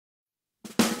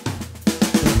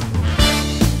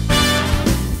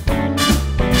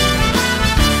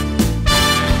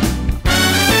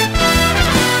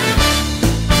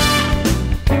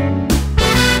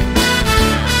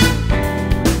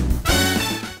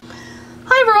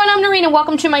I'm Noreen and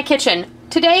welcome to my kitchen.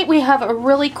 Today we have a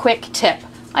really quick tip.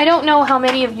 I don't know how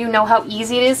many of you know how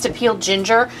easy it is to peel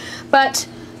ginger, but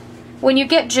when you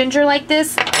get ginger like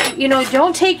this, you know,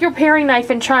 don't take your paring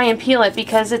knife and try and peel it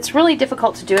because it's really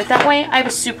difficult to do it that way. I have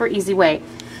a super easy way.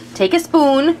 Take a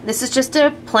spoon. This is just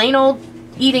a plain old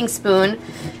eating spoon.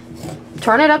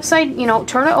 Turn it upside,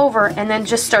 turn it over and then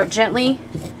just start gently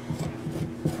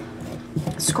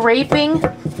scraping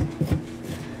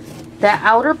the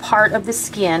outer part of the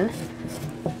skin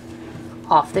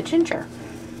off the ginger.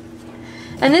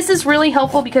 And this is really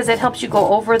helpful because it helps you go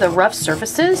over the rough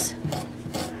surfaces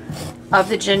of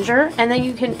the ginger, and then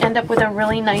you can end up with a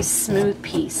really nice smooth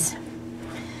piece.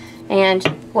 And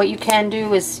what you can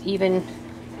do is even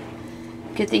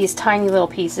get these tiny little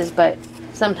pieces, but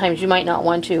sometimes you might not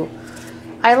want to.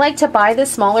 I like to buy the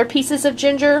smaller pieces of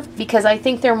ginger because I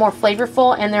think they're more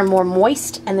flavorful and they're more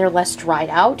moist and they're less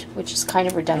dried out, which is kind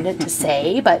of redundant to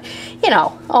say, but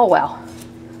oh well.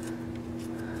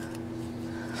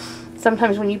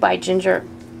 Sometimes when you buy ginger,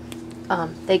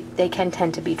 they can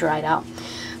tend to be dried out.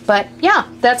 But yeah,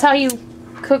 that's how you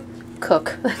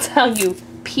cook. That's how you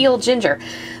peel ginger.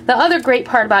 The other great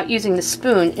part about using the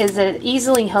spoon is that it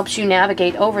easily helps you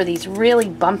navigate over these really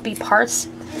bumpy parts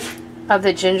of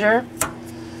the ginger.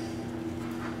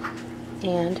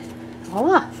 And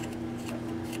voila.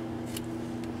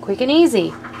 Quick and easy.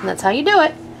 And that's how you do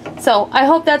it. So I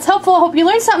hope that's helpful. I hope you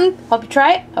learned something. Hope you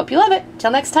try it. Hope you love it.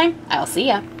 Till next time, I'll see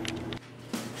ya.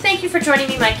 Thank you for joining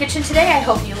me in my kitchen today. I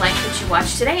hope you liked what you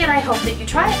watched today, and I hope that you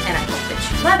try it, and I hope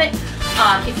that you love it.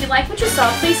 If you like what you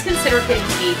saw, please consider hitting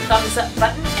the thumbs up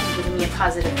button and giving me a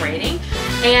positive rating.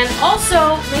 And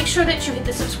also, make sure that you hit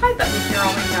the subscribe button if you're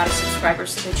already not a subscriber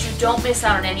so that you don't miss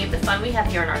out on any of the fun we have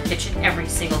here in our kitchen every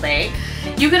single day.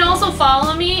 You can also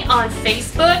follow me on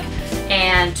Facebook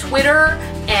and Twitter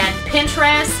and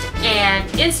Pinterest and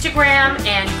Instagram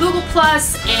and Google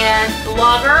Plus and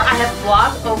Blogger. I have a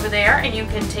blog over there and you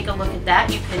can take a look at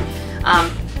that. You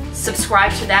can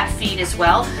subscribe to that feed as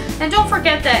well. And don't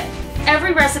forget that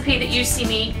every recipe that you see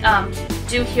me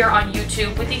do here on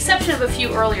YouTube, with the exception of a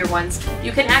few earlier ones,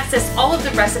 you can access all of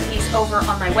the recipes over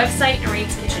on my website,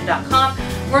 noreenskitchen.com,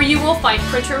 where you will find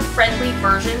printer-friendly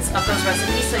versions of those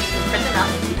recipes so you can print them out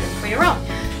and keep them for your own.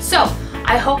 So,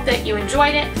 I hope that you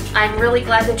enjoyed it. I'm really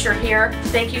glad that you're here.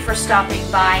 Thank you for stopping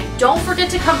by. Don't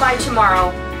forget to come by tomorrow.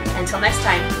 Until next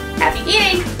time, happy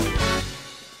eating!